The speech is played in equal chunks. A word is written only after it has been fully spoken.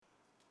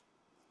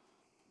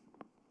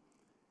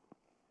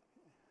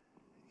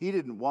He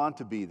didn't want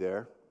to be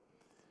there,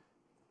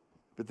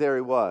 but there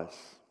he was.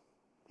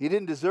 He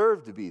didn't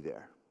deserve to be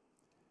there.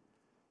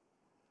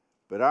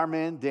 But our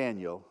man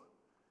Daniel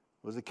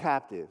was a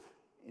captive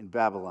in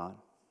Babylon.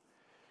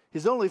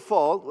 His only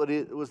fault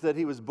was that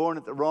he was born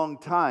at the wrong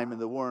time in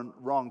the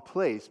wrong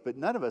place, but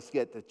none of us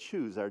get to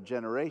choose our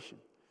generation.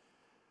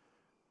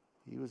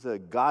 He was a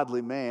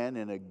godly man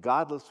in a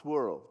godless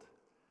world,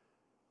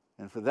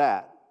 and for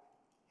that,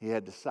 he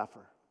had to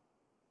suffer.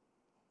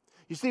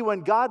 You see,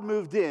 when God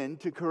moved in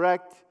to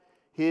correct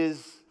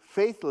his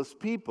faithless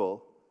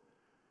people,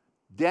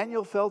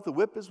 Daniel felt the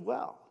whip as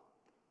well.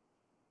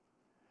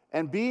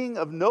 And being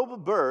of noble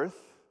birth,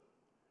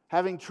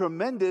 having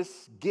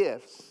tremendous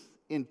gifts,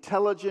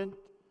 intelligent,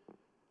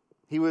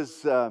 he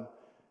was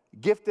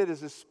gifted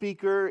as a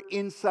speaker,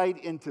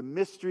 insight into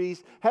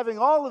mysteries, having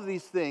all of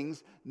these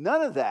things,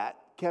 none of that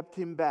kept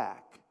him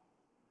back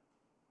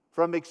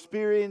from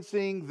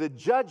experiencing the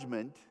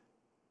judgment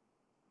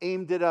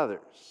aimed at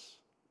others,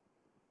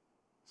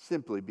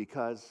 simply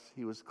because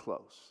he was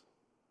close.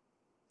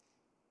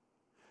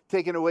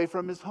 Taken away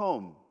from his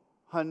home,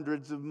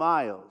 hundreds of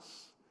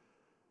miles,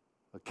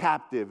 a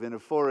captive in a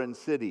foreign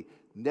city,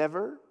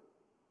 never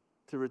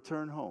to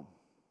return home.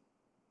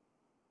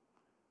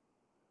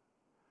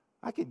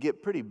 I could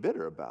get pretty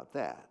bitter about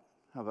that.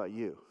 How about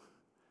you?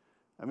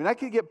 I mean, I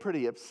could get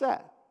pretty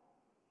upset.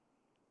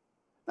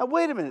 Now,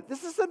 wait a minute.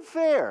 This is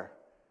unfair.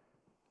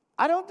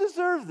 I don't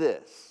deserve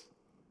this.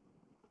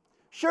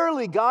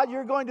 Surely, God,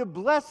 you're going to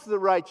bless the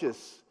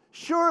righteous.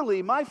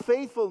 Surely, my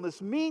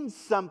faithfulness means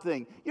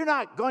something. You're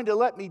not going to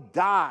let me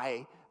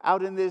die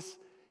out in this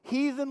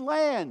heathen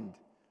land.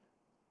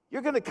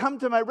 You're going to come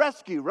to my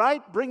rescue,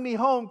 right? Bring me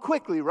home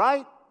quickly,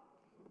 right?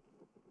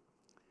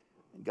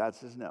 And God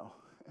says, no.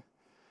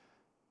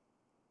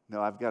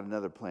 No, I've got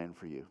another plan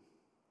for you.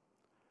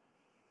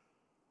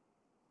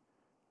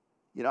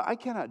 You know, I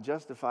cannot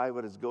justify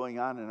what is going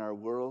on in our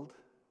world,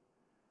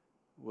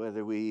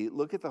 whether we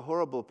look at the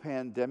horrible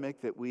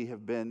pandemic that we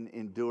have been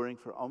enduring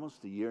for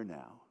almost a year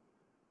now,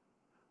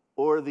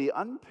 or the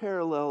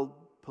unparalleled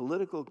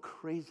political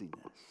craziness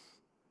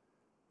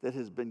that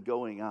has been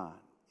going on.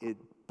 It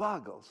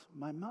boggles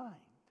my mind.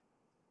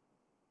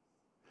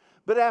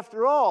 But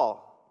after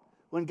all,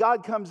 when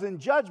God comes in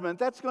judgment,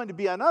 that's going to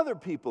be on other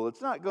people.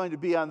 It's not going to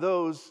be on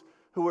those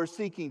who are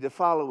seeking to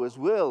follow his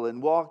will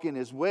and walk in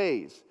his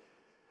ways.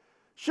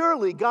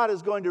 Surely God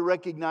is going to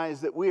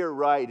recognize that we are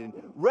right and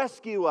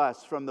rescue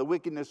us from the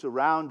wickedness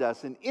around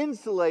us and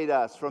insulate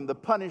us from the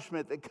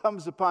punishment that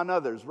comes upon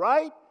others,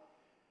 right?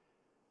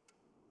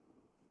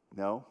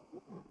 No.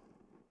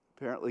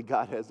 Apparently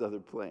God has other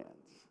plans.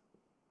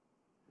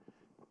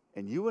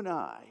 And you and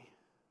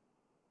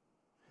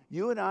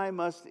I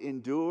must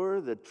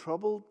endure the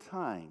troubled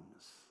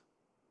times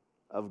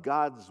of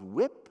God's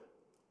whip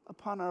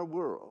upon our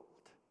world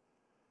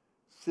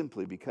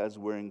simply because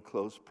we're in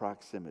close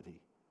proximity.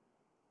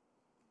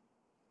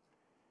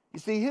 You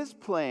see, his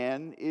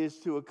plan is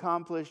to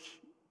accomplish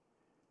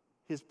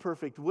his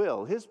perfect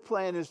will. His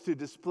plan is to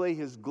display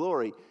his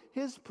glory.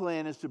 His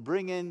plan is to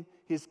bring in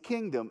his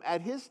kingdom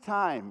at his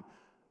time,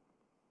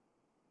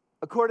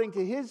 according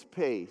to his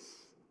pace.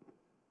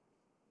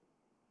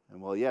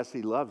 And while, yes,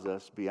 he loves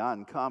us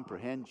beyond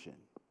comprehension,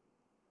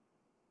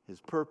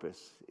 his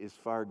purpose is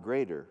far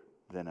greater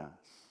than us.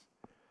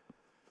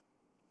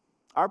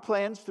 Our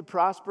plans to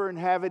prosper and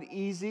have it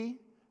easy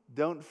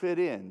don't fit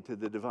into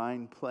the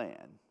divine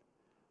plan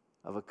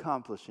of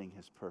accomplishing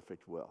his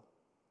perfect will.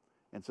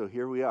 And so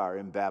here we are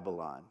in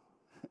Babylon,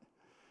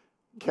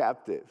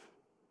 captive.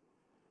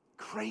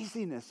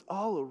 Craziness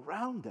all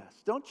around us.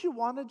 Don't you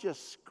want to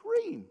just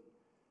scream?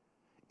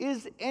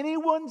 Is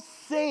anyone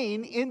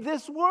sane in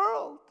this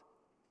world?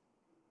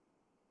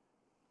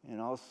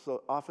 And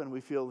also, often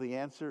we feel the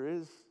answer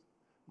is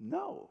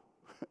no,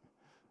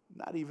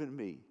 not even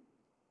me.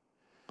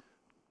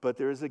 But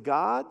there is a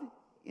God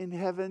in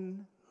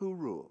heaven who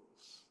rules,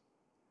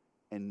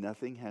 and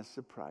nothing has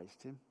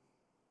surprised him.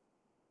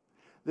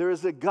 There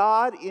is a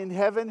God in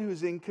heaven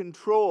who's in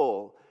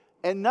control,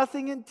 and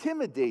nothing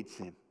intimidates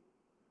him.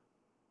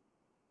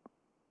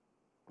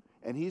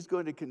 And he's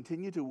going to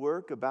continue to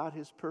work about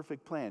his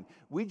perfect plan.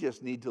 We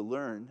just need to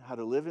learn how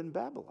to live in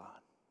Babylon.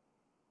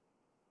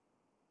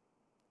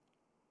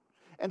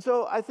 And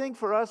so I think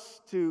for us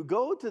to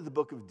go to the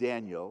book of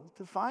Daniel,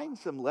 to find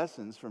some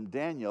lessons from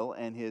Daniel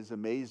and his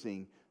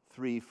amazing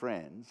three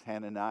friends,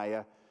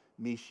 Hananiah,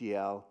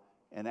 Mishael,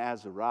 and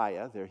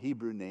Azariah, their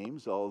Hebrew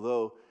names,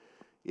 although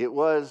it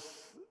was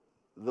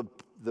the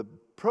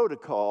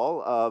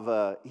protocol of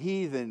a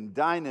heathen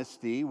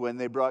dynasty when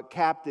they brought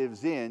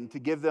captives in to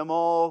give them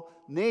all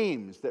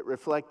names that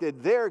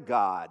reflected their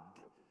God,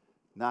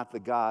 not the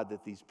God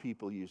that these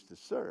people used to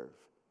serve.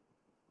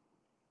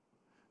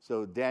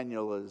 So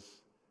Daniel is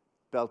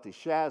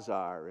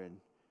Belteshazzar, and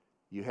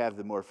you have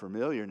the more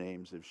familiar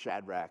names of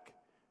Shadrach,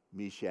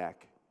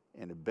 Meshach,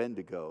 and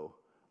Abednego,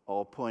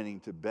 all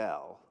pointing to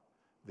Bel,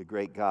 the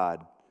great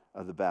god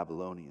of the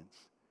Babylonians.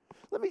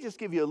 Let me just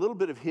give you a little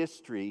bit of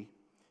history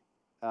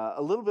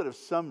a little bit of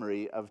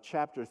summary of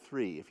chapter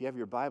 3. If you have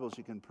your Bibles,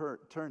 you can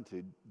turn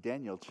to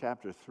Daniel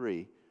chapter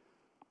 3.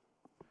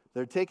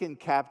 They're taken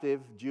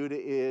captive. Judah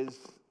is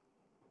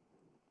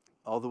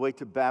all the way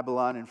to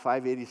Babylon in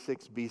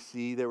 586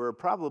 BC. There were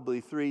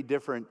probably three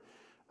different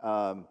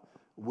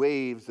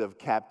waves of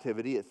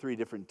captivity at three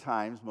different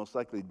times. Most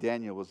likely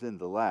Daniel was in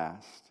the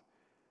last.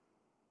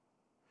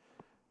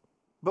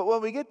 But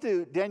when we get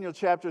to Daniel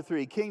chapter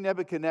 3, King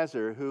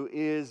Nebuchadnezzar, who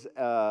is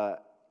an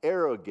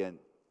arrogant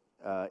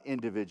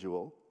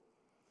individual,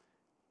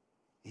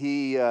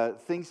 he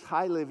thinks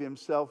highly of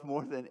himself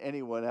more than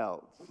anyone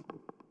else.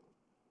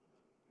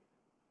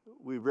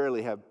 We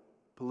rarely have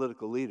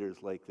political leaders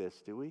like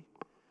this, do we?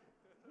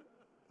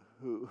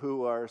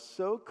 Who are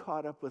so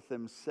caught up with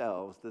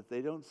themselves that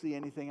they don't see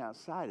anything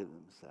outside of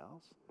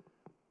themselves.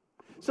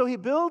 So he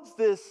builds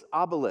this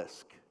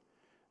obelisk,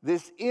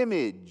 this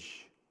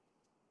image,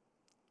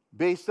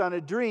 based on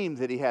a dream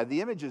that he had.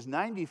 The image is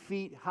 90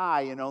 feet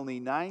high and only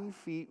 9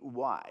 feet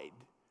wide,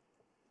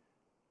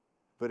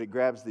 but it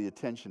grabs the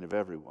attention of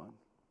everyone.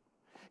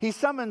 He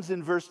summons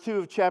in verse 2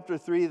 of chapter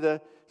 3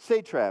 the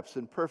satraps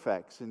and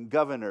prefects and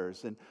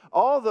governors and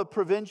all the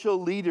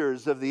provincial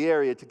leaders of the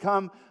area to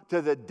come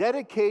to the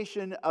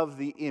dedication of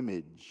the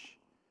image.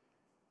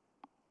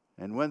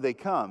 And when they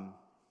come,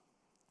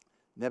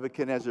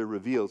 Nebuchadnezzar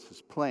reveals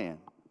his plan.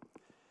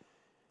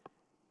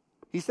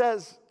 He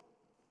says,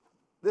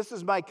 "This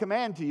is my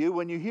command to you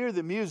when you hear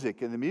the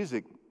music," and the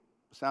music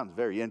sounds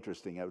very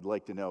interesting. I would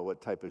like to know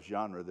what type of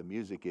genre the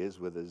music is,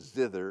 with a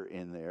zither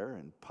in there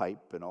and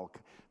pipe and all.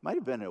 Might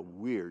have been a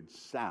weird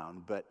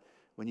sound, but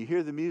when you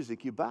hear the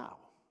music, you bow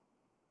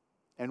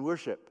and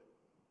worship.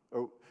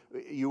 Or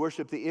you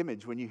worship the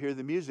image when you hear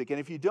the music. And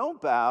if you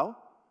don't bow,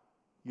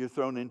 you're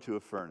thrown into a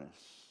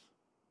furnace.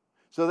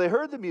 So they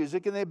heard the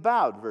music and they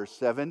bowed, verse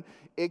 7,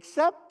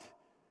 except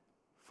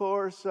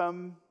for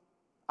some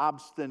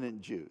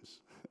obstinate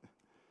Jews.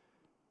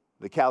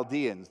 The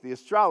Chaldeans, the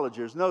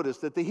astrologers,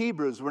 noticed that the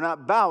Hebrews were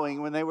not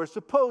bowing when they were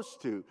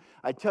supposed to.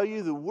 I tell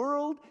you, the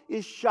world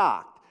is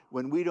shocked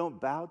when we don't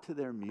bow to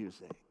their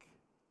music.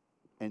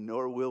 And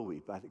nor will we,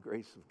 by the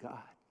grace of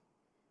God.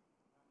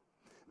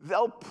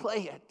 They'll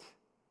play it.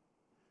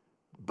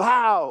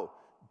 Bow,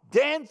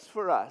 dance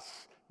for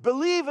us,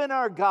 believe in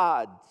our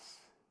gods.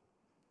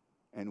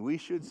 And we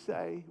should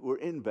say, we're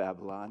in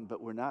Babylon, but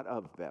we're not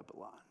of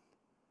Babylon.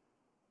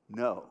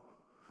 No.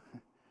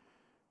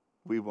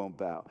 We won't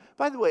bow.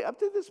 By the way, up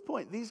to this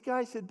point, these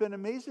guys had been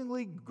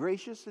amazingly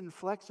gracious and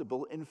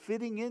flexible in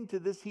fitting into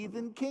this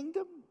heathen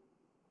kingdom.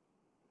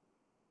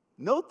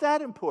 Note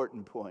that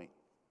important point.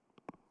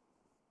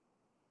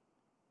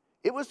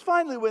 It was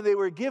finally when they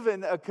were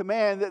given a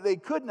command that they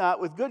could not,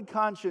 with good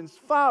conscience,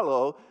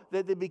 follow,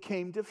 that they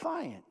became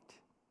defiant.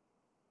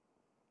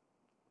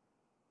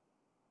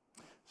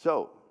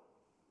 So,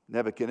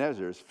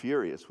 Nebuchadnezzar is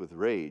furious with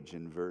rage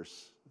in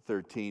verse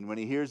 13 when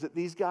he hears that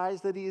these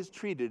guys that he has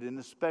treated in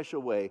a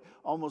special way,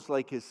 almost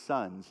like his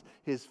sons,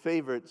 his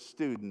favorite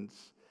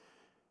students,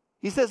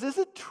 he says, "Is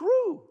it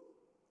true?"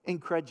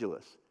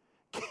 Incredulous.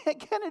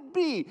 Can it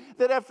be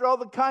that after all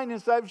the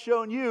kindness I've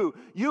shown you,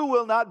 you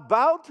will not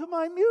bow to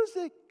my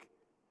music?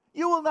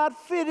 You will not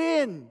fit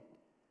in.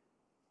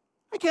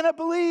 I cannot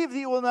believe that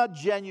you will not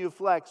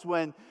genuflex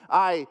when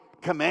I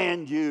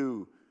command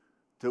you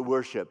to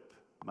worship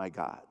my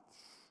gods.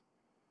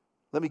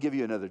 Let me give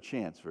you another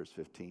chance, verse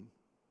 15.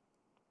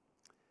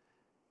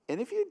 And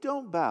if you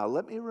don't bow,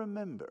 let me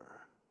remember.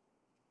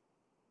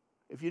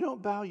 If you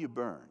don't bow, you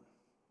burn.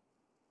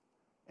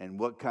 And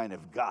what kind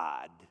of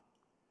God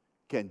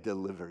can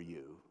deliver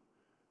you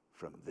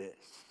from this,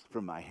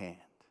 from my hand?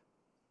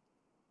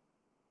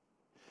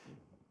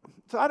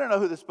 So I don't know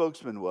who the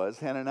spokesman was,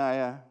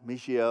 Hananiah,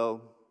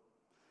 Mishael,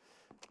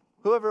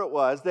 whoever it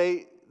was.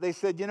 They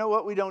said, "You know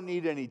what, we don't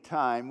need any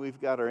time.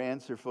 We've got our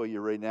answer for you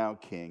right now,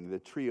 King." The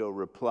trio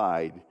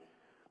replied,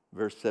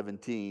 verse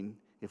 17,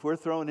 "If we're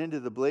thrown into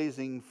the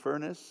blazing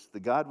furnace,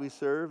 the God we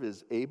serve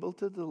is able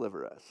to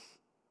deliver us.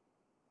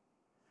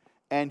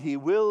 And he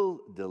will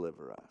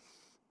deliver us."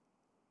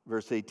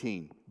 Verse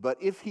 18,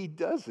 "But if he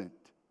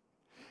doesn't,"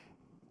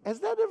 has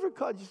that ever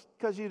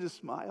caused you to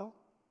smile?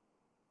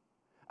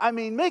 I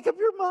mean, make up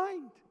your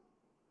mind.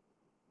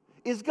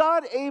 Is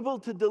God able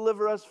to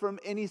deliver us from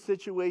any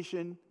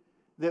situation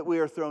that we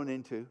are thrown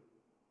into?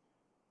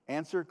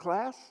 Answer,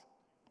 class?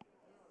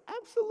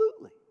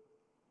 Absolutely.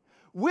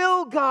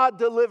 Will God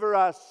deliver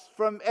us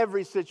from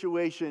every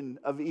situation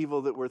of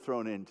evil that we're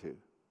thrown into?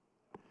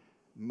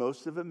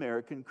 Most of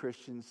American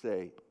Christians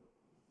say,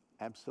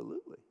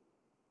 absolutely.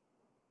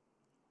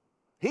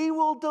 He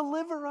will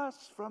deliver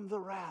us from the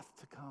wrath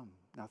to come.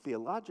 Now,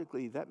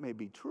 theologically, that may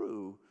be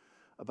true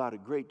about a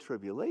great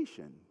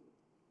tribulation.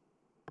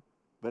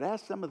 But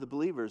ask some of the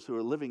believers who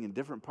are living in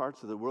different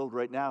parts of the world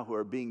right now who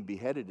are being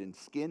beheaded and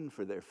skinned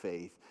for their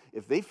faith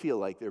if they feel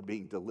like they're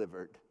being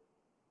delivered.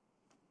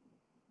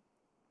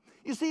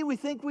 You see, we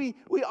think we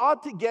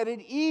ought to get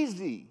it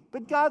easy,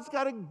 but God's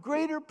got a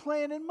greater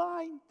plan in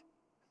mind.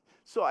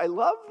 So I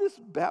love this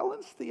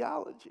balanced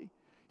theology.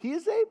 He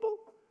is able,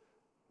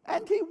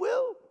 and he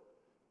will.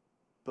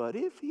 But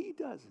if he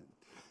doesn't,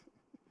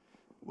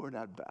 we're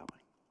not bowing.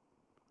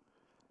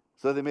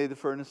 So they made the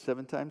furnace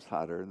 7 times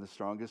hotter, and the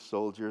strongest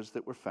soldiers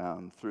that were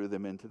found threw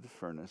them into the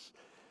furnace.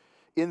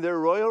 In their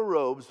royal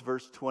robes,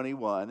 verse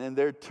 21, and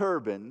their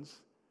turbans,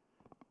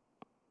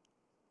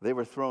 they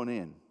were thrown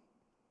in.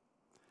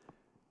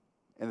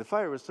 And the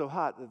fire was so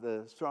hot that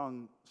the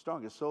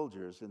strongest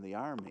soldiers in the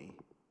army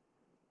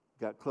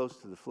got close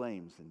to the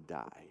flames and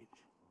died.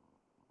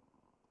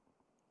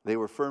 They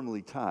were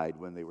firmly tied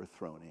when they were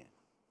thrown in.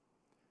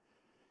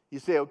 You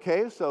say,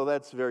 okay, so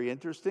that's very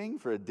interesting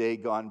for a day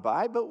gone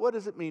by, but what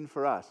does it mean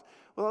for us?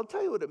 Well, I'll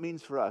tell you what it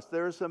means for us.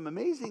 There are some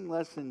amazing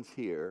lessons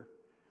here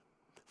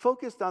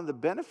focused on the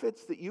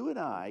benefits that you and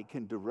I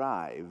can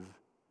derive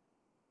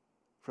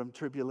from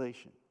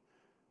tribulation.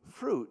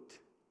 Fruit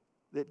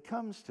that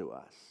comes to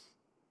us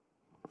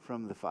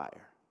from the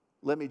fire.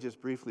 Let me just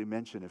briefly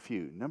mention a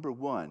few. Number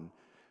one,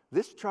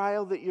 this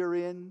trial that you're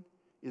in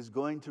is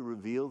going to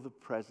reveal the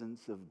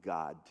presence of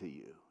God to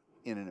you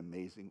in an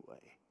amazing way.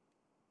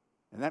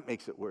 And that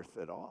makes it worth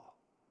it all.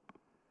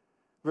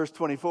 Verse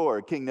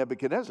 24, King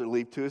Nebuchadnezzar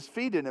leaped to his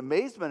feet in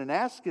amazement and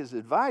asked his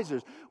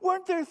advisors,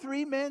 weren't there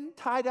 3 men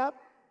tied up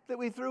that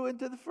we threw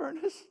into the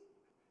furnace?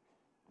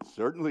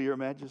 Certainly, Your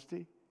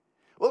Majesty.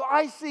 Well,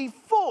 I see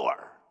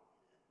 4.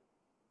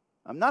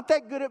 I'm not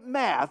that good at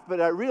math,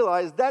 but I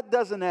realize that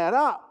doesn't add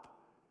up.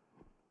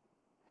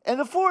 And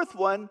the 4th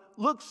one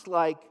looks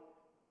like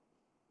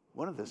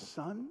one of the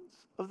sons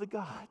of the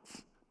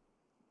gods.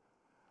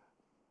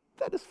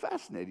 That is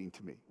fascinating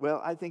to me.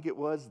 Well, I think it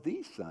was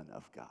the Son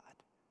of God.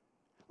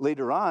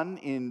 Later on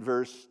in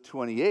verse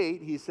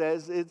 28, he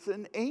says it's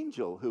an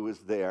angel who is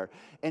there.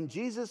 And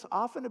Jesus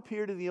often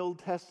appeared in the Old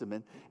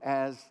Testament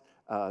as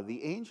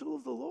the angel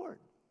of the Lord.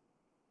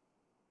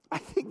 I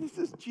think this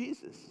is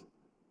Jesus.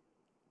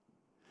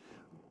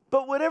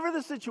 But whatever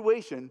the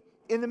situation,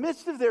 in the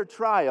midst of their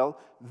trial,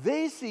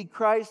 they see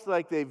Christ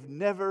like they've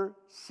never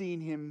seen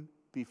him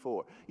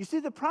before. You see,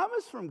 the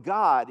promise from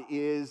God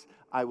is,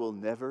 I will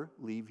never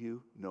leave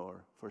you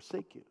nor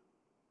forsake you.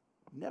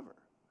 Never.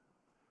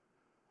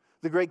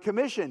 The Great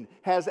Commission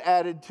has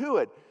added to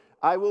it,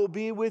 I will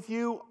be with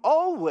you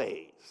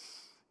always,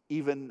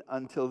 even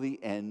until the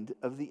end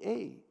of the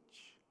age.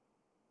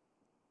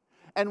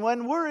 And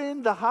when we're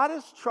in the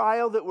hottest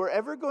trial that we're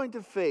ever going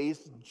to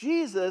face,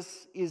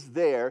 Jesus is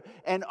there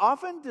and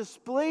often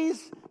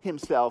displays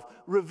himself,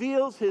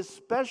 reveals his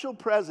special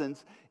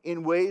presence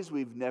in ways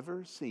we've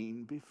never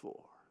seen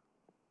before.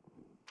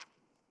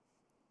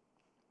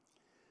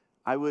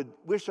 I would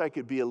wish I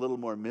could be a little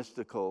more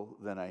mystical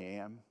than I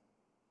am,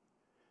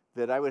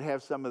 that I would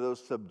have some of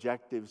those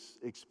subjective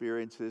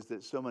experiences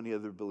that so many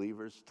other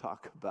believers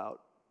talk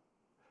about,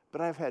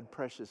 but I've had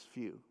precious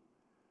few.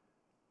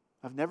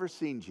 I've never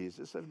seen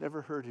Jesus. I've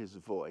never heard his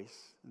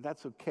voice. And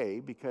that's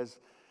okay because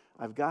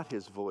I've got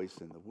his voice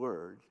in the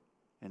Word,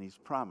 and he's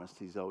promised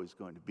he's always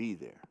going to be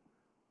there.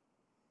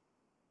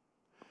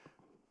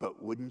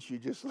 But wouldn't you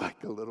just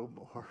like a little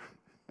more?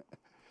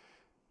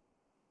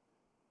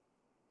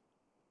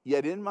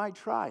 Yet in my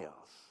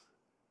trials,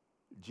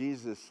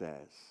 Jesus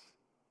says,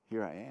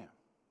 here I am,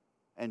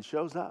 and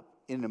shows up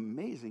in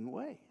amazing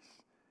ways.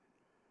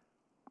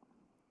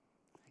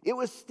 It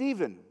was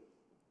Stephen,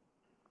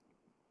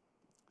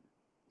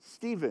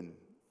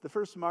 the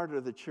first martyr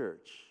of the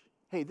church.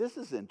 Hey, this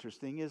is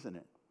interesting, isn't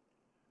it?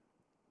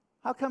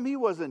 How come he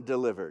wasn't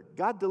delivered?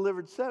 God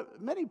delivered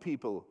many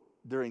people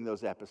during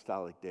those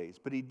apostolic days,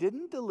 but he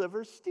didn't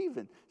deliver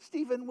Stephen.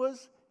 Stephen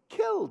was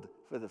killed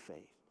for the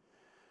faith.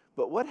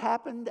 But what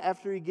happened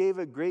after he gave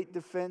a great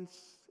defense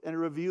and a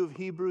review of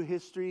Hebrew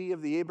history,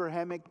 of the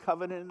Abrahamic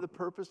covenant and the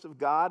purpose of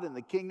God and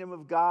the kingdom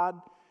of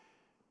God?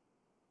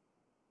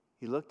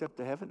 He looked up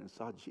to heaven and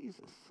saw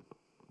Jesus.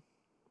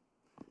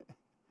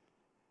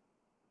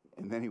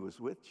 And then he was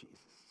with Jesus.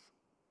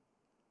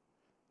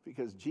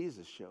 Because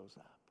Jesus shows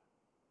up.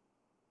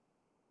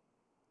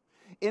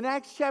 In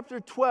Acts chapter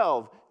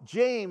 12,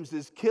 James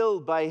is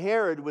killed by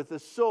Herod with a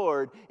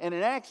sword. And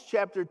in Acts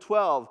chapter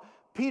 12,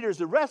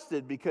 Peter's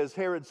arrested because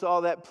Herod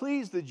saw that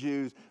pleased the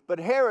Jews. But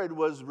Herod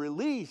was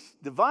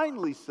released,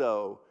 divinely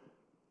so,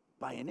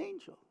 by an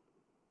angel.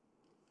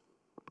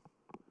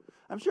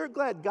 I'm sure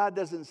glad God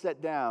doesn't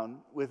sit down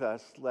with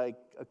us like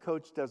a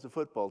coach does a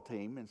football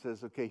team and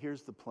says, okay,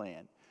 here's the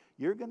plan.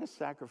 You're going to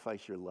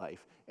sacrifice your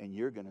life and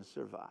you're going to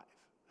survive.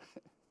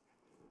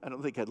 I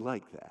don't think I'd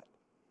like that.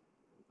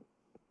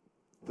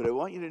 But I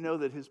want you to know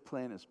that his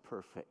plan is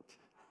perfect.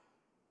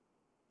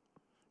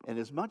 And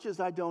as much as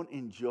I don't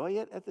enjoy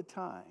it at the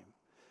time,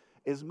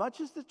 as much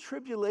as the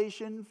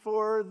tribulation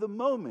for the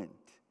moment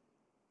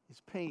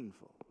is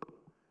painful,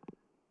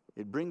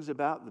 it brings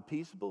about the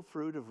peaceable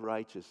fruit of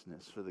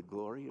righteousness for the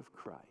glory of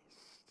Christ.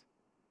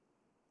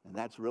 And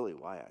that's really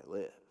why I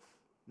live,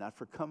 not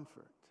for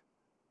comfort,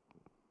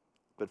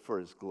 but for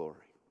his glory.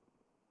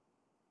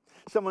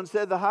 Someone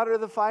said, the hotter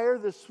the fire,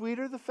 the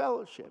sweeter the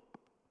fellowship.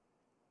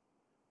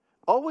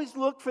 Always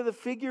look for the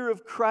figure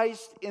of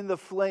Christ in the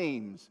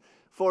flames,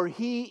 for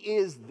he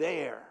is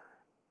there.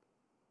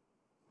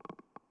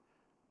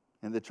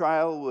 And the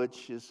trial,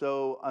 which is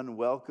so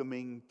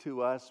unwelcoming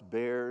to us,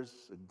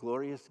 bears a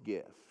glorious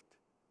gift.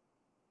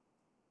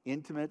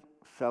 Intimate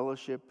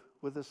fellowship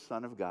with the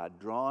Son of God,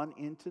 drawn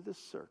into the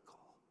circle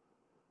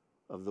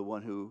of the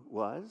one who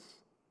was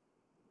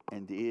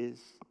and is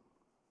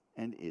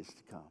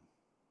to come.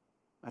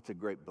 That's a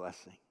great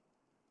blessing.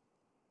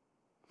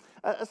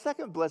 A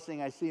second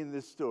blessing I see in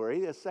this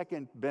story, a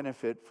second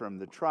benefit from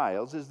the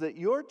trials, is that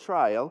your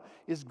trial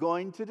is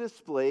going to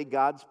display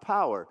God's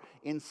power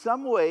in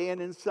some way and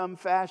in some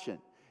fashion.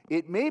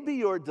 It may be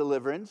your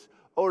deliverance,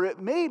 or it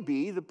may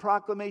be the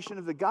proclamation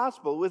of the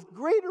gospel with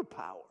greater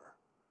power.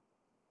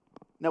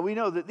 Now we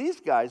know that these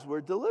guys were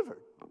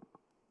delivered.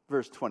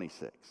 Verse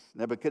 26,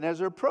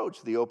 Nebuchadnezzar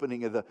approached the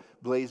opening of the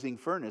blazing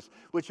furnace,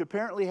 which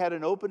apparently had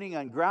an opening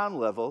on ground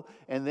level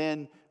and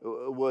then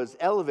was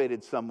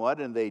elevated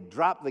somewhat, and they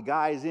dropped the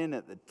guys in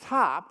at the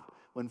top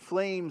when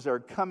flames are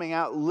coming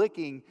out,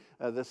 licking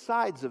the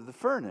sides of the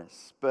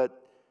furnace.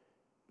 But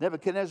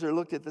Nebuchadnezzar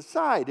looked at the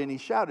side, and he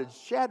shouted,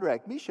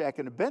 Shadrach, Meshach,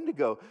 and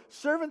Abednego,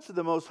 servants of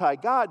the Most High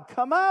God,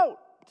 come out!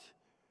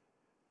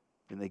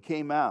 And they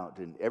came out,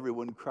 and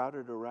everyone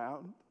crowded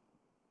around.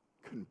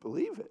 Couldn't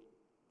believe it.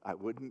 I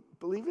wouldn't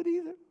believe it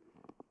either.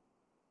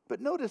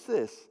 But notice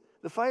this.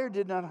 The fire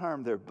did not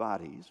harm their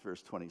bodies,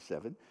 verse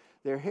 27.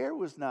 Their hair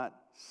was not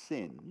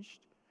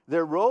singed.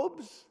 Their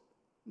robes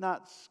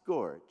not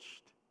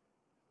scorched.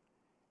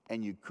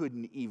 And you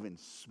couldn't even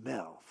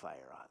smell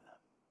fire on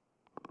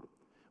them.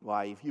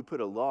 Why, if you put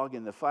a log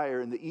in the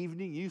fire in the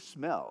evening, you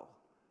smell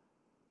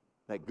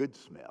that good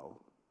smell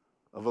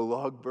of a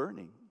log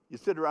burning. You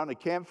sit around a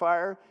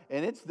campfire,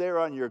 and it's there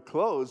on your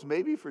clothes,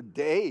 maybe for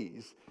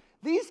days.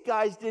 These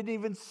guys didn't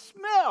even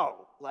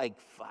smell like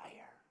fire.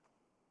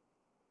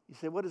 You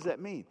say, what does that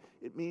mean?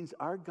 It means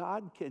our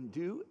God can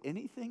do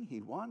anything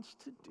he wants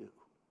to do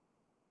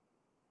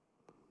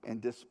and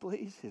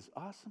displays his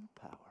awesome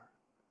power.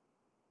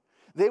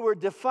 They were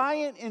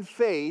defiant in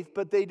faith,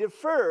 but they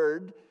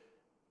deferred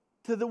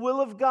to the will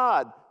of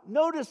God.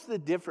 Notice the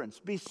difference.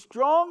 Be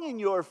strong in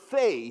your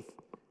faith,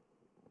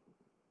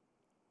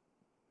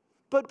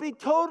 but be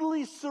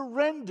totally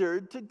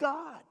surrendered to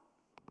God.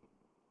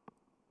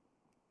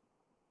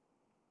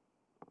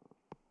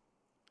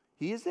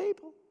 He is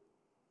able.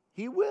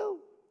 He will.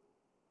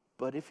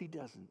 But if he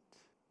doesn't,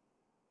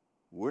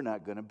 we're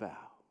not going to bow.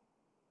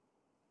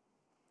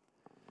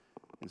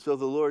 And so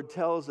the Lord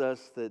tells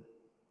us that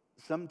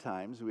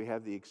sometimes we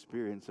have the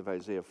experience of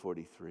Isaiah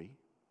 43.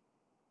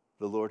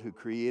 The Lord who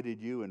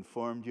created you and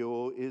formed you,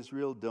 O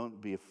Israel,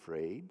 don't be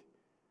afraid.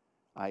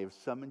 I have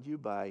summoned you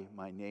by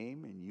my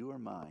name, and you are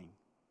mine.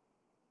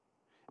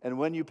 And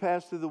when you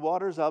pass through the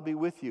waters, I'll be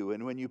with you.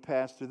 And when you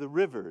pass through the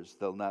rivers,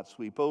 they'll not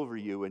sweep over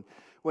you. And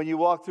when you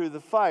walk through the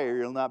fire,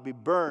 you'll not be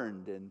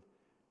burned. And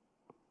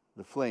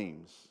the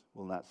flames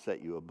will not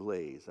set you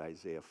ablaze.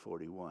 Isaiah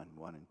 41,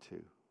 1 and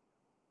 2.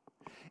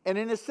 And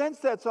in a sense,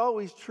 that's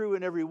always true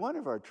in every one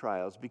of our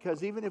trials,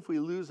 because even if we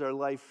lose our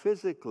life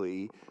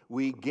physically,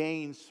 we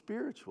gain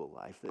spiritual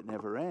life that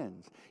never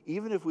ends.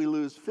 Even if we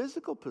lose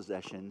physical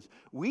possessions,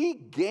 we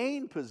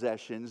gain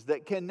possessions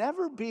that can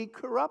never be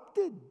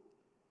corrupted.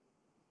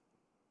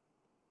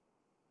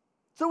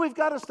 So we've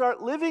got to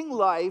start living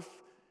life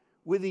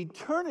with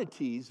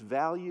eternity's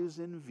values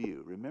in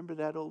view. Remember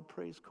that old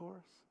praise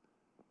chorus?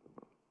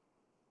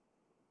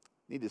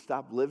 Need to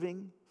stop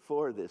living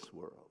for this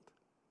world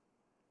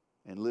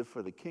and live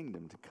for the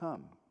kingdom to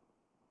come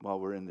while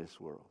we're in this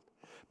world.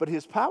 But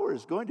his power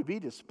is going to be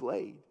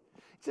displayed.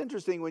 It's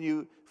interesting when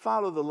you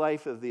follow the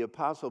life of the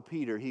Apostle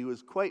Peter. He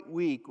was quite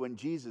weak when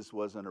Jesus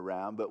wasn't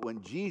around, but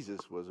when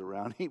Jesus was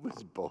around, he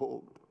was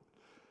bold.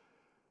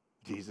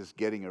 Jesus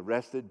getting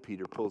arrested,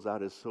 Peter pulls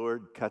out his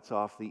sword, cuts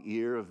off the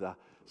ear of the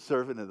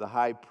servant of the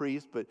high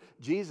priest, but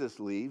Jesus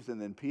leaves, and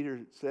then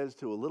Peter says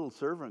to a little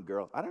servant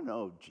girl, I don't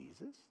know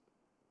Jesus.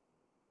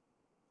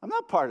 I'm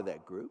not part of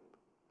that group.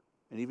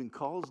 And even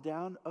calls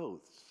down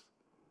oaths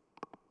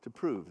to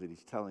prove that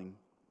he's telling,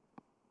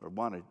 or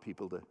wanted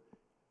people to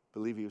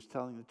believe he was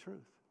telling the truth.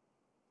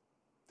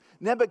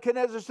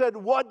 Nebuchadnezzar said,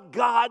 what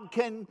God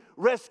can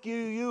rescue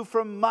you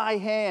from my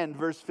hand?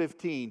 Verse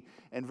 15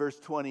 and verse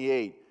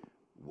 28.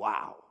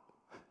 Wow,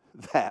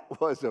 that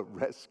was a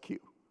rescue.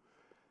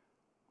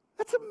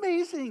 That's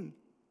amazing,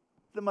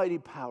 the mighty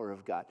power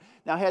of God.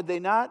 Now, had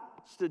they not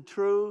stood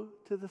true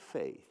to the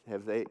faith,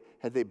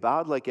 had they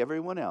bowed like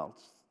everyone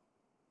else,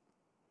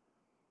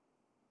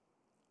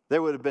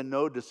 there would have been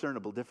no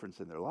discernible difference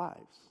in their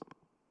lives.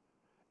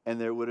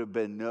 And there would have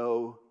been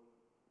no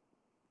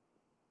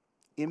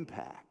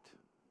impact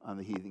on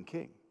the heathen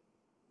king.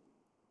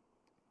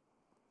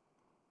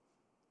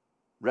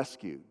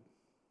 Rescued.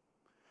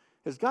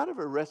 Has God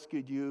ever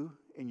rescued you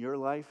in your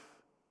life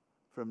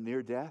from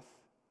near death?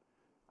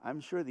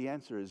 I'm sure the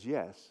answer is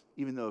yes,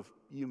 even though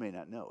you may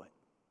not know it.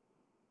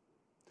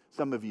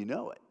 Some of you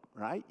know it,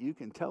 right? You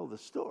can tell the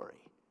story.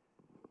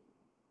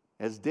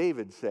 As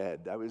David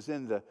said, I was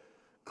in the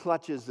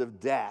clutches of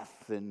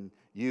death, and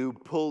you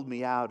pulled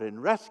me out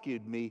and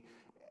rescued me.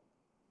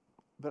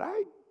 But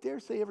I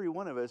dare say every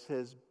one of us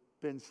has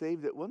been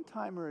saved at one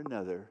time or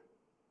another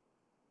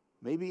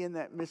Maybe in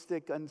that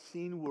mystic,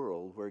 unseen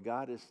world where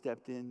God has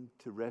stepped in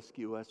to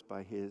rescue us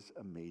by his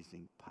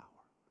amazing power.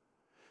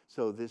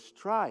 So this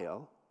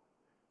trial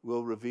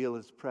will reveal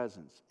his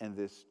presence, and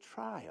this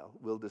trial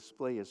will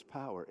display his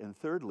power. And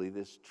thirdly,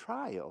 this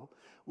trial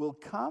will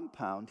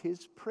compound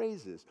his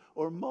praises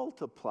or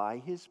multiply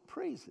his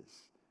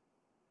praises.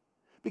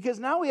 Because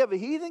now we have a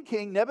heathen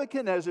king,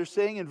 Nebuchadnezzar,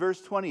 saying in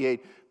verse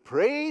 28,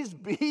 "Praise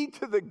be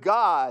to the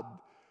God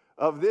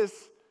of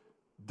this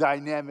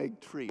dynamic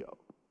trio."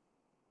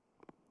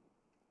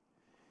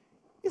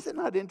 Is it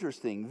not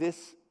interesting?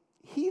 This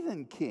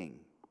heathen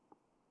king,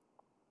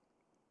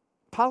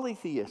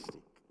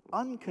 polytheistic,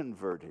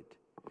 unconverted,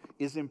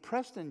 is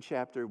impressed in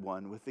chapter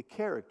 1 with the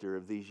character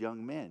of these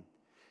young men.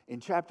 In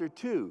chapter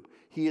 2,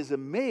 he is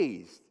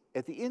amazed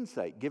at the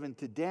insight given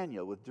to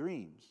Daniel with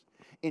dreams.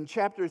 In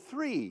chapter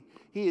 3,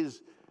 he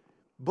is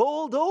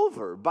bowled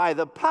over by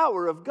the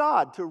power of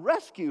God to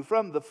rescue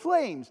from the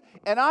flames.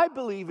 And I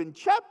believe in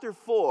chapter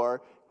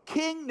 4,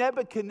 King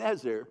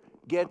Nebuchadnezzar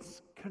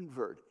gets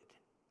converted.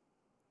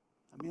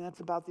 I mean, that's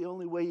about the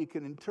only way you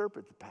can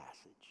interpret the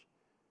passage.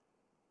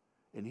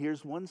 And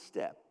here's one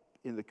step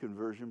in the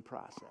conversion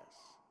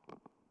process.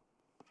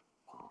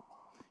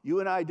 You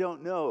and I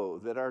don't know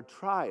that our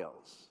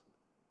trials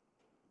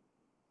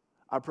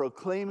are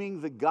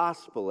proclaiming the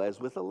gospel as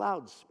with a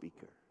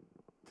loudspeaker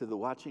to the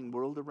watching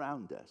world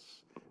around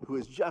us who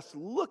is just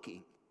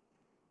looking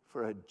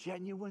for a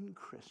genuine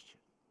Christian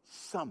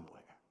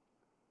somewhere.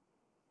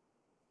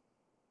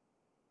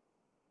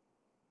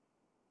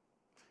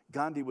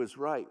 Gandhi was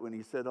right when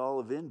he said all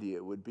of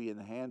India would be in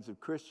the hands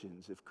of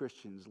Christians if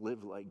Christians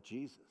lived like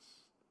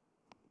Jesus.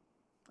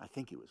 I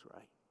think he was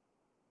right.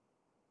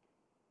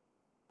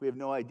 We have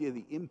no idea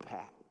the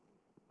impact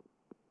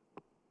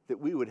that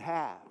we would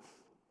have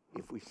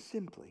if we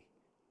simply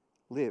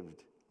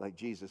lived like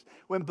Jesus.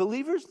 When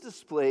believers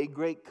display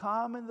great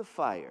calm in the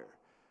fire,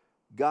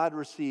 God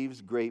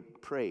receives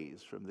great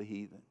praise from the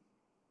heathen.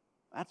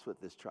 That's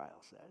what this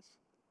trial says.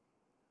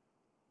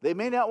 They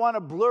may not want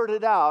to blurt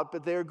it out,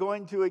 but they're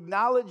going to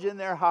acknowledge in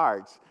their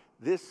hearts,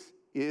 this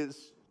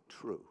is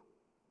true.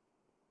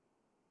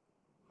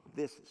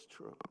 This is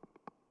true.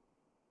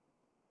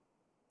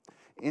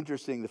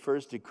 Interesting, the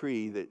first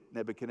decree that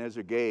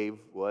Nebuchadnezzar gave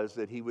was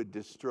that he would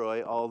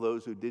destroy all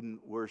those who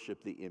didn't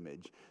worship the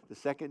image. The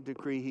second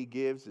decree he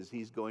gives is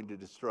he's going to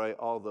destroy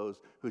all those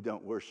who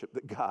don't worship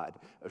the God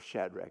of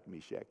Shadrach,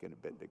 Meshach, and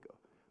Abednego.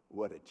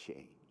 What a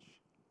change.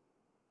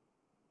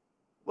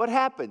 What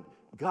happened?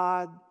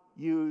 God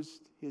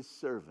used his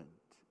servant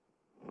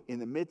in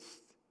the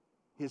midst,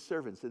 his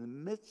servants in the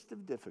midst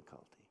of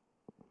difficulty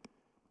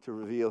to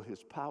reveal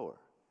his power,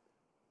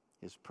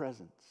 his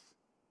presence,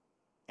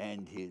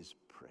 and his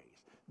praise.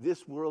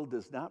 This world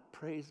does not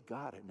praise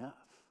God enough.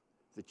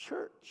 The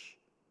church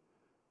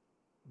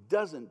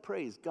doesn't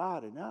praise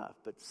God enough,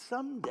 but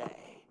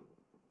someday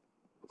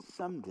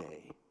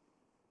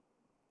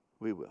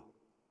we will.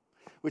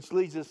 Which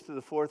leads us to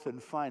the fourth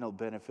and final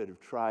benefit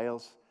of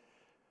trials.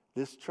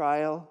 This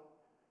trial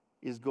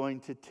is going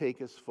to take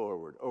us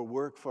forward or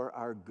work for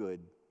our good.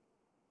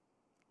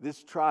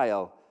 This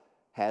trial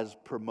has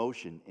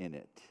promotion in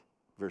it.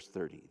 Verse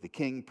 30, the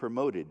king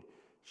promoted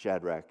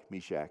Shadrach,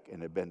 Meshach,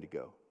 and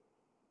Abednego.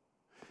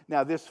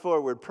 Now, this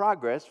forward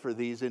progress for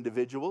these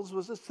individuals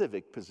was a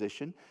civic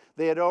position.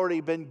 They had already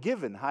been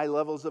given high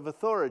levels of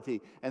authority,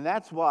 and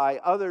that's why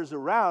others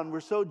around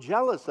were so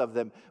jealous of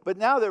them. But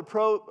now they're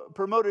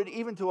promoted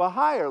even to a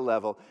higher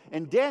level.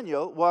 And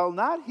Daniel, while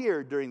not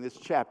here during this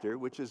chapter,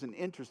 which is an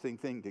interesting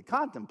thing to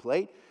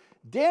contemplate,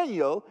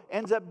 Daniel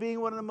ends up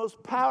being one of the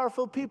most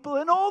powerful people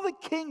in all the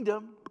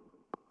kingdom.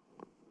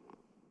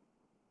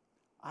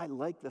 I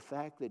like the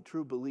fact that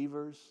true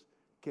believers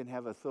can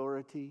have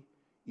authority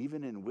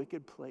even in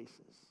wicked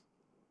places.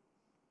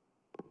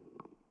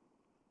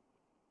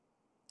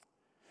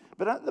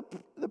 But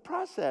the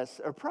process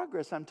or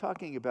progress I'm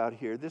talking about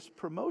here, this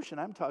promotion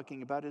I'm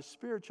talking about is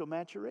spiritual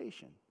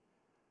maturation.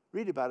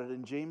 Read about it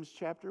in James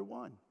chapter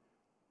 1.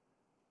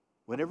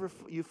 Whenever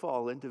you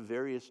fall into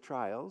various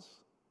trials,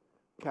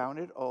 count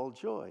it all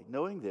joy,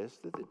 knowing this,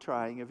 that the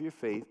trying of your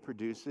faith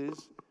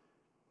produces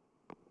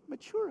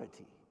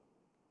maturity.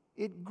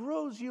 It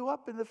grows you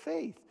up in the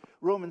faith.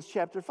 Romans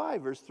chapter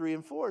 5, verse 3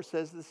 and 4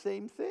 says the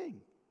same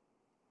thing.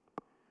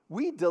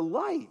 We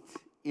delight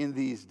in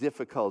these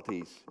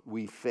difficulties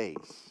we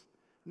face,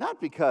 not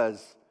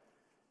because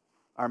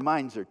our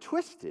minds are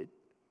twisted,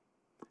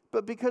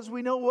 but because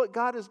we know what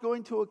God is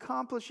going to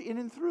accomplish in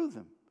and through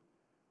them.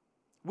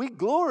 We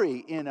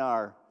glory in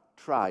our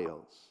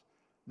trials,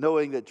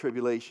 knowing that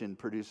tribulation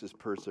produces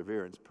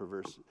perseverance,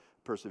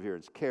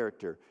 perseverance,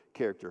 character,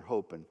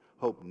 hope, and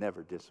hope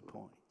never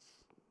disappoints.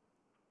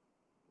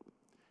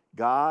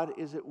 God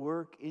is at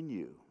work in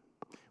you.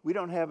 We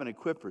don't have an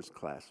equippers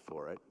class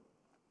for it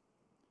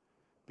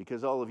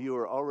because all of you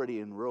are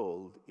already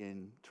enrolled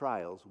in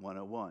Trials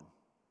 101.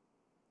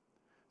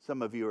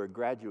 Some of you are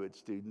graduate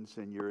students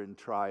and you're in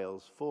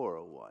Trials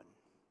 401.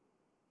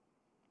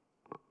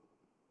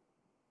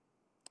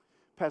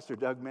 Pastor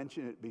Doug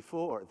mentioned it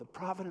before, the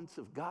providence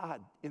of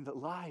God in the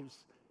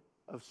lives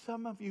of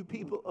some of you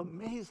people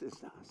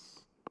amazes us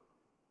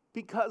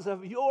because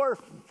of your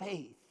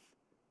faith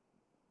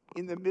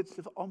in the midst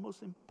of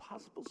almost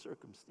impossible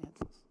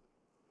circumstances.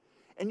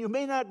 And you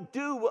may not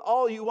do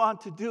all you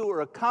want to do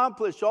or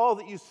accomplish all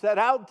that you set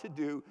out to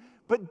do,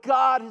 but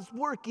God is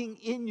working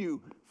in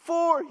you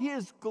for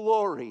His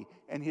glory,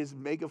 and His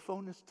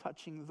megaphone is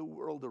touching the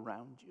world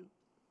around you.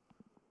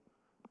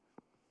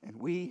 And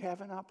we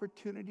have an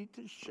opportunity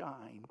to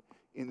shine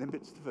in the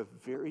midst of a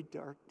very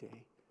dark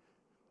day.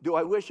 Do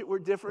I wish it were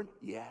different?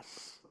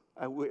 Yes.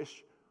 I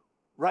wish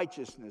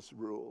righteousness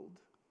ruled,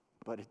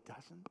 but it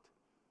doesn't.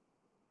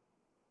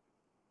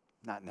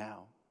 Not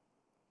now.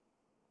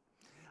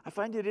 I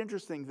find it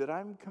interesting that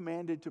I'm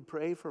commanded to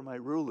pray for my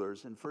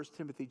rulers in 1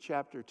 Timothy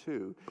chapter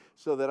 2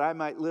 so that I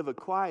might live a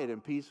quiet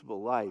and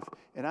peaceable life.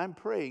 And I'm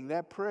praying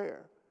that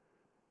prayer.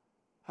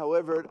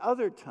 However, at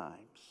other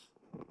times,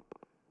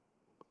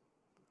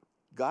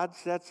 God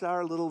sets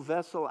our little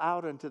vessel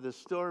out into the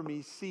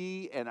stormy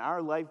sea and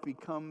our life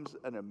becomes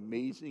an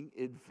amazing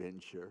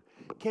adventure.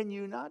 Can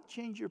you not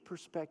change your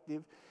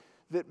perspective?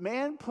 That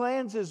man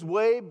plans his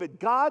way, but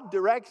God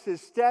directs his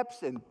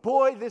steps, and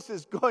boy, this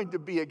is going to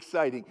be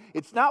exciting.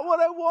 It's not what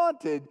I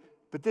wanted,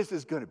 but this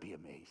is going to be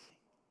amazing.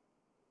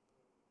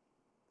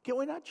 Can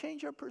we not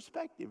change our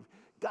perspective?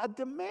 God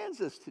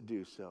demands us to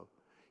do so.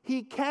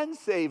 He can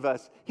save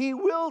us. He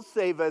will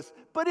save us,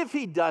 but if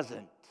He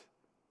doesn't,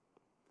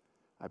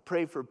 I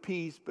pray for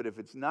peace, but if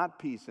it's not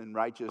peace and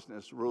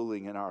righteousness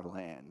ruling in our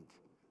land,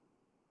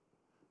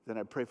 then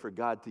I pray for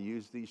God to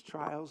use these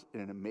trials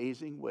in an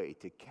amazing way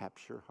to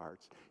capture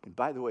hearts. And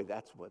by the way,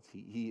 that's what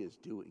He is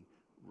doing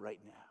right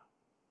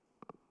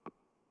now.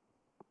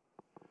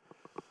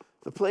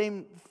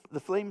 The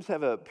flames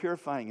have a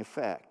purifying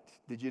effect.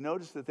 Did you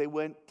notice that they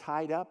went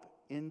tied up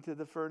into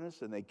the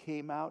furnace and they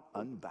came out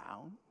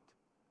unbound?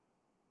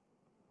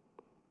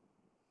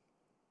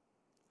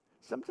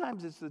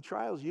 Sometimes it's the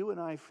trials you and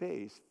I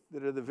face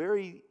that are the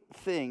very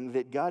thing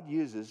that God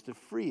uses to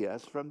free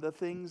us from the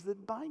things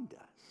that bind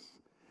us.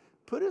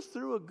 Put us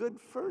through a good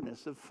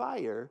furnace of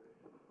fire,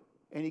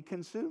 and He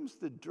consumes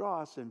the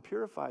dross and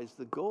purifies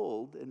the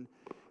gold. And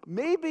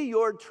maybe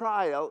your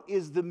trial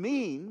is the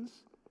means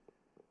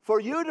for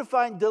you to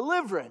find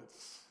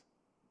deliverance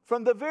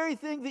from the very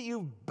thing that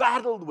you've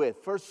battled with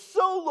for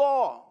so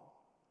long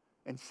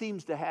and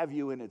seems to have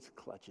you in its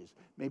clutches.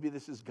 Maybe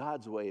this is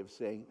God's way of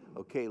saying,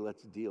 okay,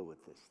 let's deal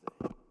with this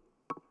thing.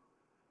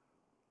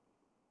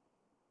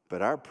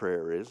 But our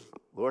prayer is,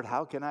 Lord,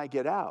 how can I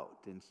get out?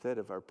 Instead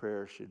of our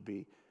prayer should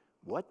be,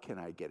 what can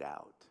I get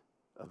out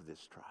of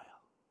this trial?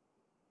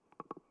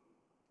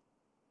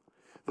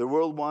 The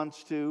world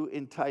wants to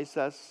entice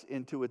us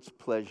into its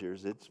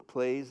pleasures, its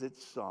plays,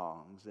 its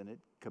songs, and it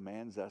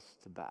commands us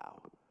to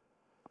bow.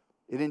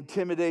 It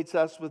intimidates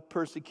us with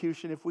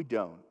persecution if we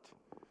don't.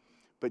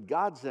 But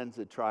God sends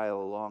a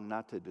trial along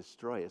not to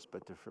destroy us,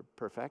 but to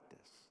perfect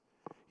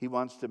us. He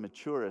wants to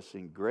mature us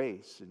in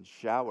grace and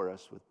shower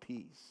us with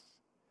peace.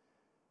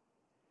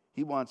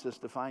 He wants us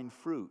to find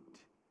fruit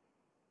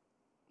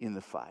in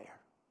the fire.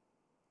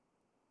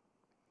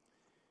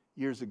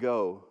 Years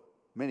ago,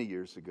 many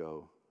years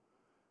ago,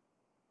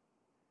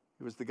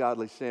 it was the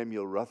godly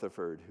Samuel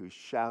Rutherford who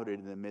shouted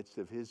in the midst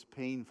of his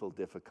painful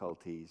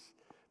difficulties,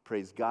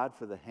 praise God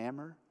for the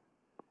hammer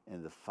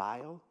and the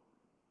file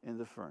and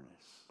the furnace.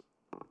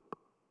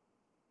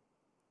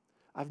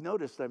 I've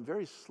noticed I'm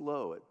very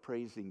slow at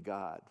praising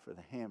God for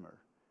the hammer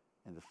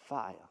and the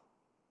file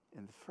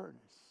and the furnace.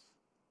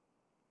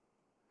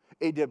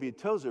 A.W.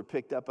 Tozer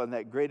picked up on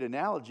that great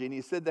analogy, and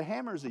he said the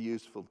hammer is a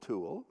useful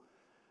tool,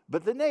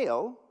 but the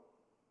nail,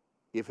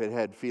 if it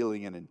had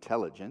feeling and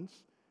intelligence,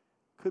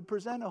 could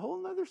present a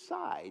whole other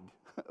side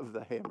of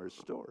the hammer's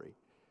story.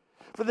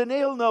 For the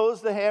nail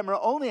knows the hammer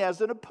only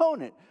has an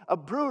opponent, a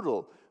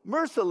brutal,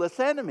 merciless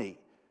enemy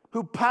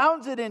who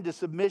pounds it into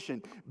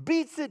submission,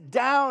 beats it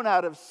down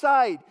out of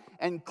sight,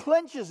 and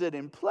clenches it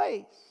in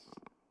place.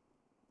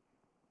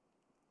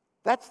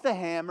 That's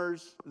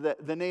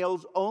the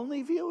nail's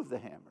only view of the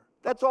hammer.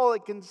 That's all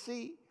it can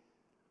see.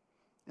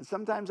 And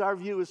sometimes our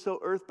view is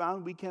so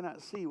earthbound we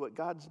cannot see what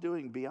God's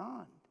doing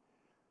beyond.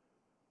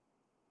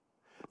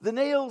 The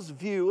nail's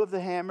view of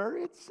the hammer,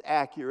 it's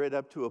accurate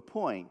up to a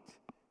point,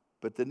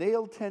 but the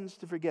nail tends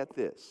to forget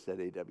this, said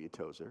A.W.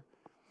 Tozer,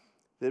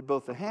 that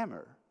both the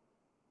hammer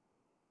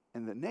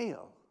and the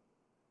nail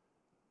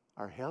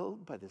are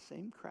held by the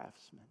same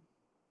craftsman,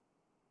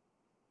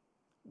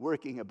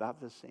 working about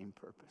the same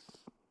purpose.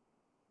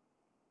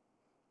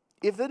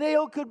 If the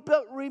nail could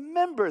but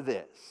remember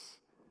this,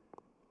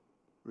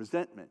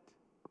 resentment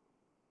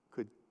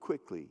could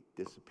quickly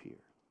disappear.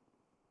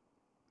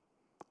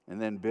 And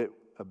then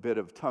a bit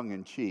of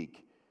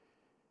tongue-in-cheek,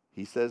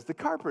 he says the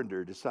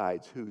carpenter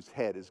decides whose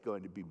head is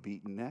going to be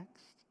beaten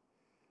next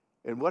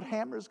and what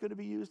hammer is going to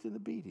be used in the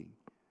beating.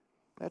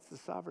 That's the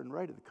sovereign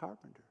right of the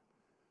carpenter.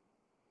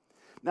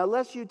 Now,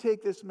 lest you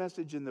take this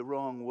message in the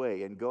wrong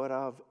way and go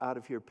out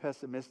of here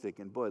pessimistic,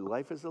 and boy,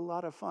 life is a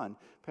lot of fun.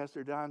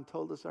 Pastor Don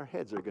told us our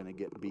heads are going to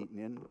get beaten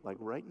in like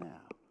right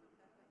now.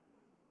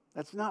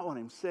 That's not what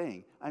I'm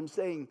saying. I'm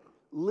saying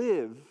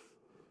live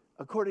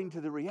according to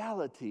the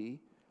reality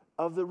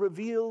of the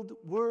revealed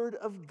Word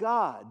of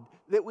God,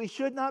 that we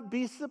should not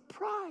be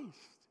surprised.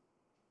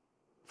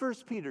 1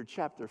 Peter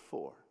chapter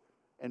 4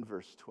 and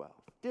verse 12.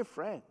 Dear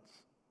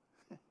friends,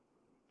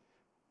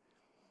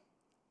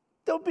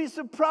 don't be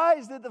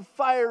surprised at the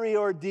fiery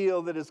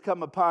ordeal that has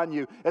come upon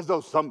you as though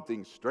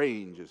something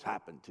strange has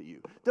happened to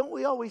you. Don't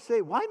we always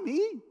say, why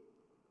me?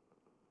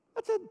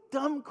 That's a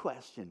dumb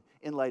question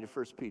in light of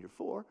 1 Peter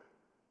 4.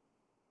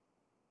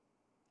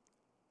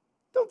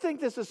 Don't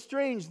think this is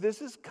strange.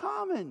 This is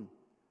common.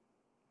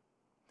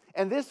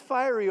 And this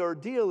fiery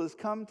ordeal has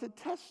come to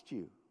test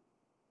you.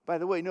 By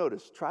the way,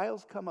 notice,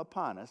 trials come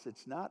upon us.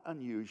 It's not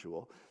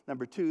unusual.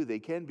 Number 2, they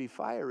can be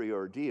fiery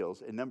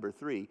ordeals. And number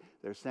 3,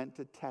 they're sent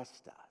to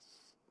test us.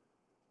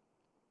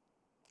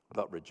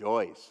 But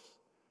rejoice.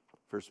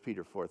 1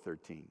 Peter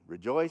 4:13.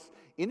 Rejoice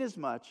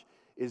inasmuch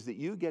as that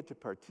you get to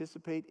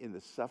participate in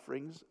the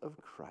sufferings of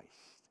Christ,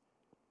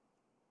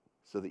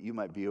 so that you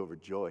might be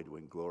overjoyed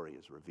when glory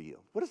is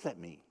revealed. What does that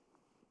mean?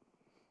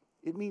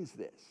 It means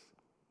this.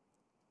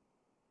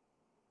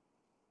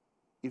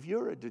 If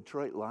you're a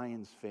Detroit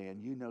Lions fan,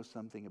 you know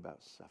something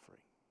about suffering.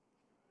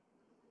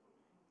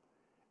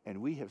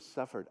 And we have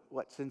suffered,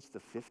 since the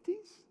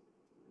 50s?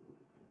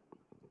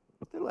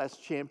 The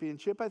last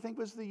championship, I think,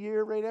 was the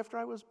year right after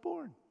I was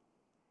born.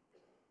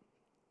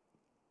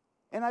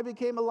 And I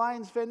became a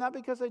Lions fan not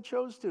because I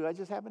chose to. I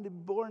just happened to be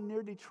born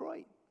near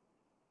Detroit.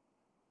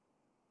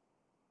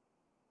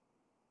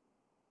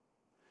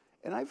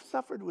 And I've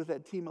suffered with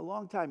that team a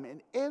long time.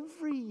 And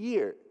every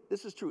year,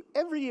 this is true,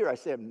 every year I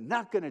say I'm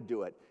not going to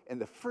do it.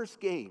 And the first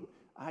game,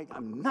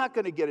 I'm not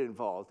going to get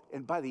involved.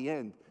 And by the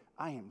end,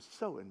 I am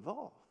so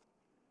involved.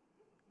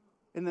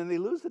 And then they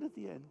lose it at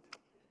the end.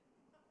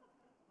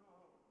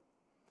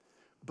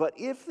 But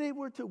if they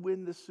were to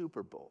win the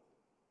Super Bowl,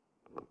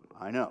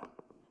 I know,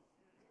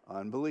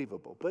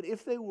 unbelievable. But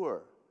if they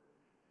were,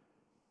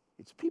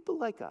 it's people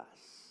like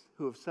us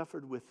who have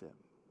suffered with them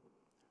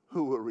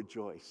who will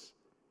rejoice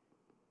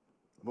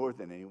more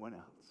than anyone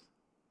else.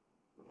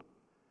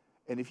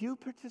 And if you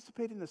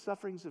participate in the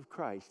sufferings of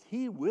Christ,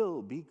 he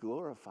will be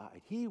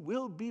glorified. He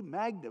will be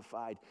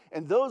magnified.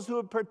 And those who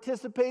have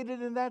participated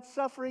in that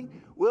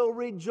suffering will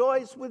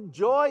rejoice with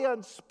joy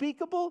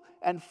unspeakable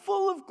and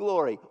full of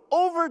glory,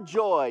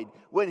 overjoyed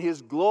when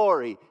his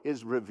glory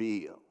is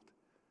revealed.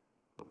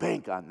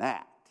 Bank on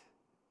that.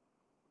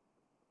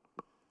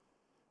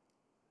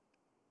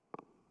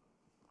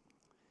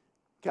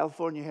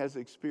 California has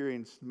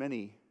experienced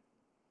many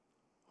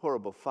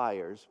horrible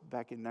fires.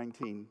 Back in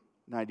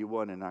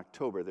 1991 in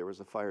October, there was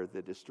a fire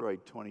that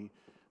destroyed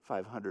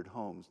 2,500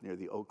 homes near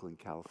the Oakland,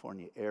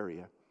 California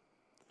area.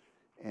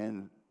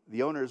 And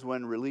the owners,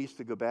 when released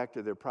to go back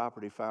to their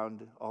property,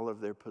 found all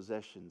of their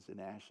possessions in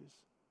ashes.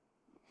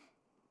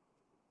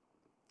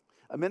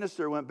 A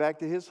minister went back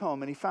to his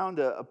home and he found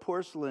a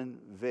porcelain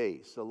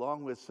vase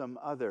along with some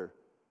other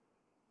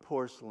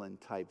porcelain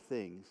type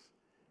things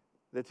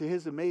that to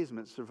his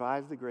amazement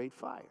survived the great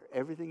fire.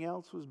 Everything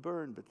else was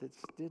burned, but this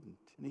didn't.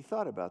 And he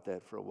thought about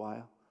that for a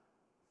while.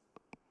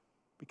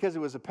 Because he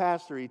was a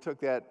pastor, he took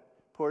that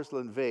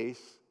porcelain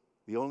vase,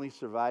 the only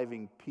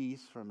surviving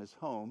piece from his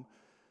home,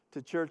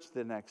 to church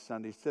the next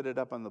Sunday, set it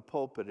up on the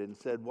pulpit and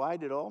said, "Why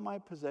did all my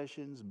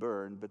possessions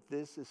burn, but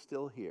this is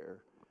still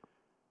here?"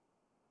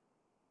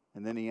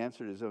 And then he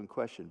answered his own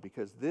question,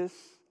 because this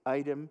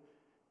item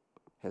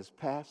has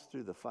passed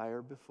through the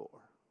fire before.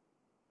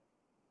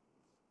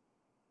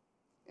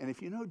 And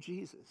if you know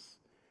Jesus,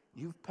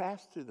 you've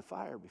passed through the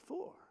fire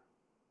before,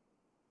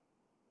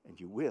 and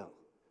you will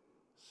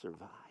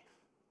survive.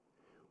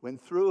 When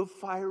through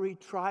fiery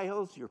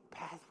trials your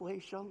pathway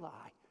shall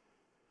lie,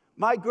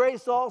 my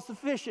grace all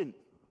sufficient,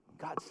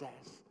 God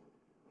says,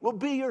 will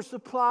be your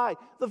supply.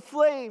 The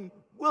flame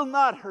will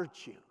not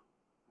hurt you.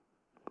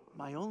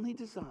 My only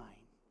design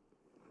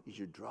is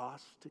your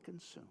dross to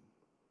consume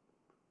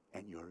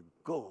and your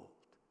gold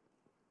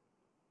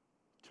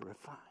to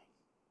refine.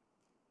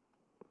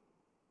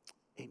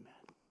 Amen.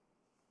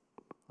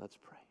 Let's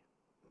pray.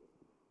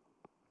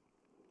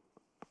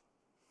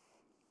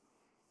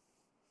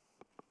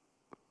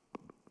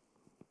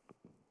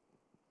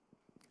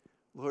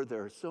 Lord,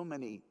 there are so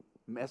many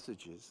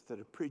messages that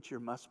a preacher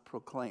must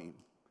proclaim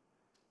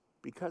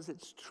because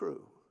it's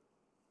true,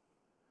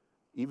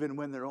 even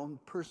when their own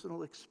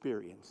personal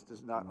experience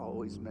does not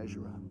always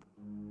measure up.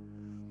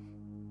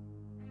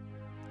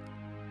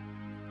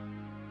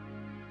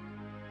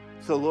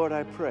 So, Lord,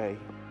 I pray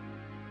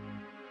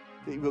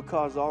that you will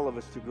cause all of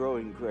us to grow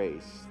in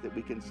grace, that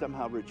we can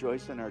somehow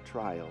rejoice in our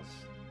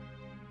trials,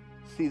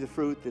 see the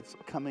fruit that's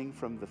coming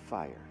from the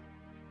fire,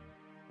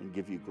 and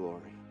give you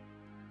glory.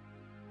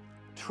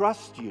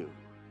 Trust you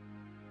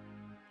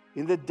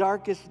in the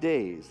darkest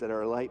days that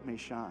our light may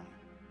shine.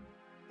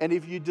 And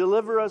if you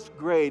deliver us,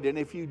 great. And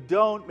if you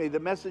don't, may the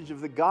message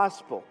of the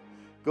gospel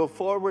go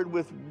forward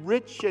with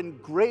rich and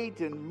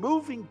great and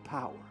moving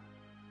power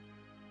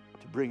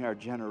to bring our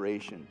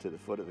generation to the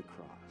foot of the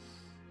cross.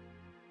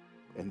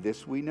 And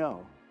this we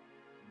know,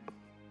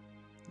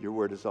 your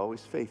word is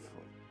always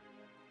faithful,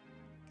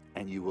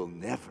 and you will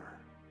never,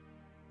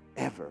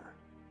 ever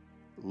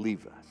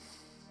leave us.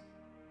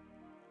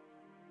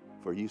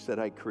 For you said,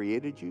 I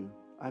created you,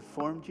 I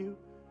formed you,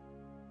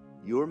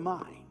 you're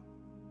mine.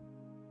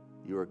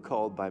 You are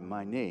called by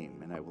my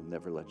name, and I will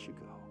never let you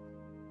go.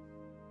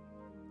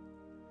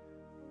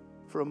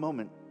 For a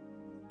moment,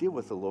 deal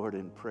with the Lord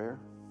in prayer.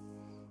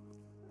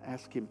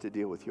 Ask him to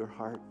deal with your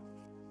heart.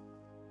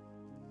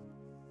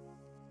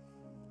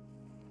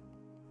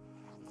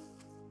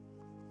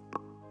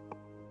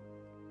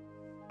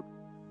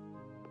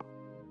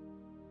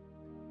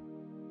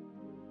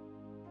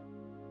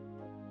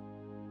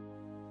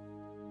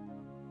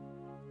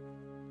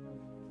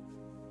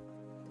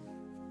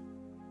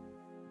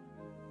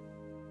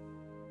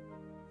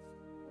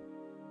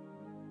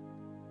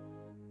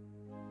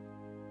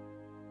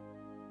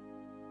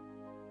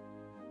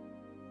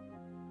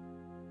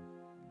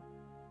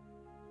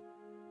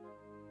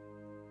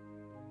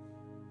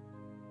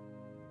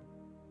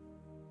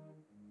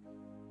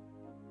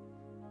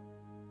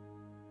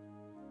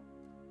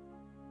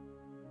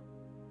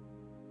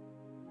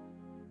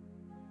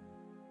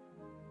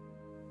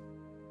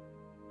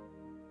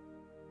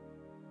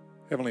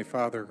 Heavenly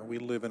Father, we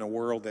live in a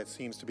world that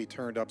seems to be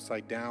turned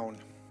upside down,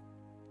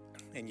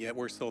 and yet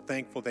we're so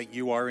thankful that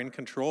you are in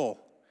control,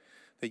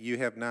 that you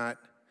have not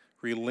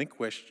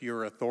relinquished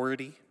your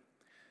authority.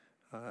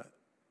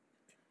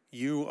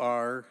 You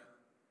are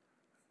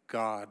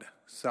God,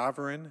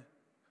 sovereign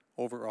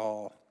over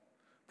all,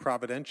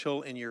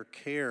 providential in your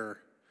care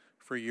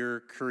for your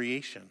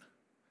creation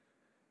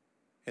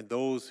and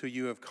those who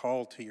you have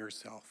called to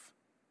yourself.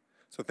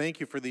 So thank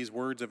you for these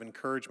words of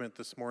encouragement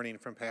this morning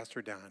from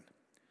Pastor Don.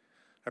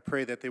 I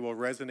pray that they will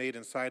resonate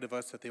inside of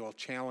us, that they will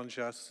challenge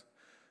us,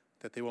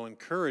 that they will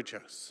encourage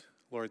us,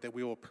 Lord, that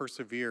we will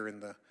persevere in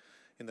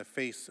the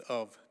face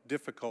of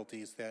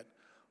difficulties that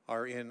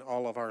are in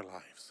all of our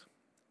lives.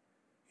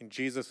 In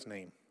Jesus'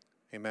 name,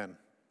 amen.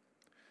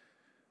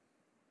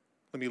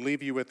 Let me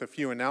leave you with a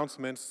few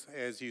announcements.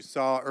 As you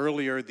saw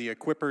earlier, the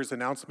Equippers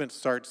announcement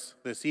starts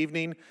this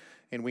evening,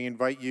 and we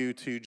invite you to